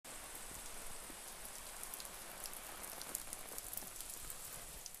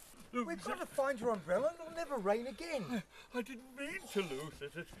lose We've got it. to find your umbrella. It'll never rain again. I didn't mean to lose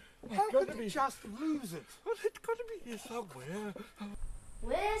it. How got could to you be. just lose it? Well, it's got to be here somewhere.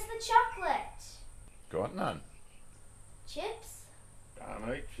 Where's the chocolate? Got none. Chips?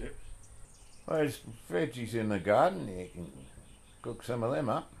 Can't eat chips. There's veggies in the garden. You can cook some of them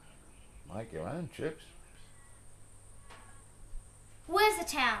up. Make your own chips. Where's the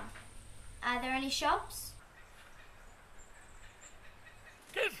town? Are there any shops?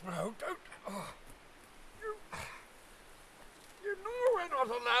 Gizmo, don't... Oh, you know we're not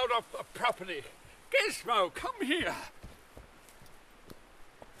allowed off the property. Gizmo, come here.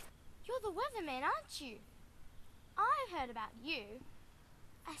 You're the Weatherman, aren't you? I've heard about you.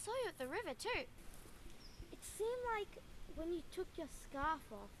 I saw you at the river too. It seemed like when you took your scarf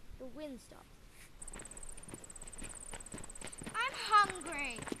off, the wind stopped. I'm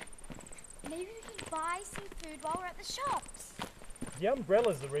hungry. Maybe we can buy some food while we're at the shops. The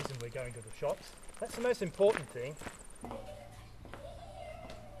umbrella's the reason we're going to the shops. That's the most important thing.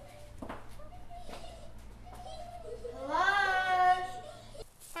 Hello?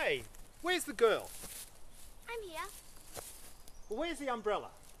 Hey, where's the girl? I'm here. Well, where's the umbrella?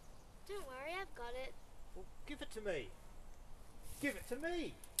 Don't worry, I've got it. Well, give it to me. Give it to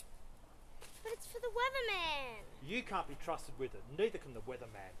me. But it's for the Weatherman. You can't be trusted with it, neither can the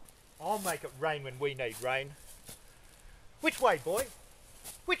weatherman. I'll make it rain when we need rain. Which way, boy?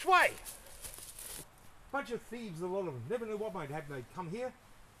 Which way? Bunch of thieves, a lot of them. Never know what might happen. They'd come here.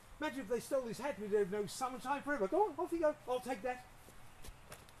 Imagine if they stole this hat, we'd have no summertime forever. Go on, off you go. I'll take that.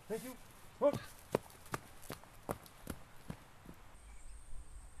 Thank you. Oh.